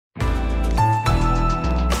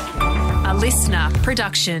listener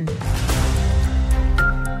production.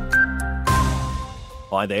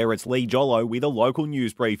 Hi there, it's Lee Jollo with a local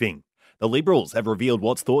news briefing. The Liberals have revealed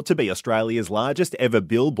what's thought to be Australia's largest ever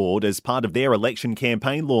billboard as part of their election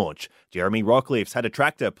campaign launch. Jeremy Rockliff's had a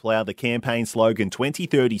tractor plough the campaign slogan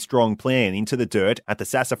 2030 Strong Plan into the dirt at the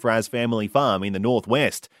Sassafras family farm in the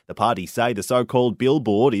northwest. The party say the so-called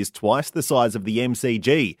billboard is twice the size of the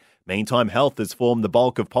MCG. Meantime, Health has formed the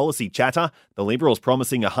bulk of policy chatter, the Liberals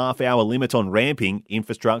promising a half-hour limit on ramping,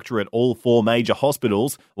 infrastructure at all 4 major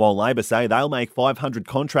hospitals, while Labor say they'll make 500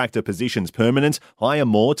 contractor positions permanent, hire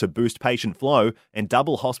more to boost patient flow, and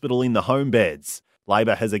double hospital in the home beds.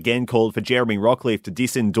 Labor has again called for Jeremy Rockliff to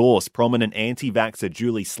disendorse prominent anti-vaxxer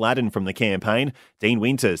Julie Sladen from the campaign. Dean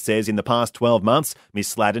Winter says in the past 12 months, Ms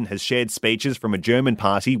Sladen has shared speeches from a German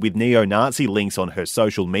party with neo-Nazi links on her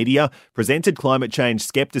social media, presented climate change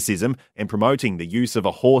scepticism, and promoting the use of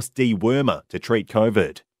a horse dewormer to treat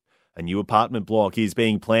COVID. A new apartment block is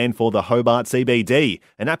being planned for the Hobart CBD.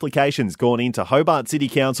 An application's gone into Hobart City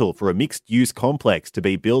Council for a mixed-use complex to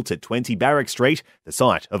be built at 20 Barrack Street, the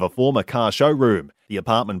site of a former car showroom. The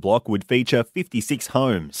apartment block would feature 56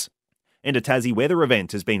 homes. And a Tassie weather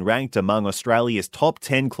event has been ranked among Australia's top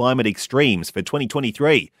 10 climate extremes for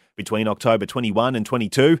 2023. Between October 21 and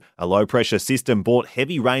 22, a low-pressure system brought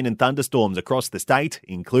heavy rain and thunderstorms across the state,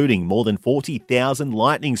 including more than 40,000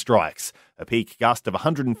 lightning strikes. A peak gust of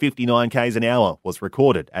 159 k's an hour was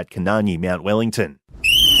recorded at Kanani, Mount Wellington.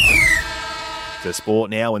 To sport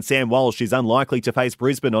now, and Sam Walsh is unlikely to face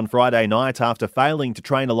Brisbane on Friday night after failing to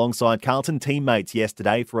train alongside Carlton teammates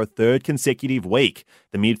yesterday for a third consecutive week.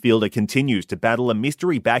 The midfielder continues to battle a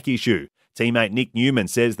mystery back issue. Teammate Nick Newman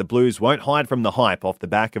says the Blues won't hide from the hype off the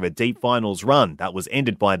back of a deep finals run that was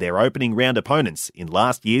ended by their opening round opponents in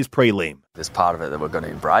last year's prelim. There's part of it that we're going to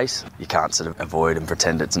embrace. You can't sort of avoid and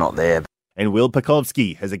pretend it's not there. And Will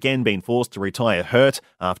Pekovski has again been forced to retire hurt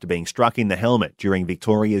after being struck in the helmet during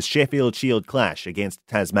Victoria's Sheffield Shield clash against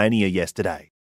Tasmania yesterday.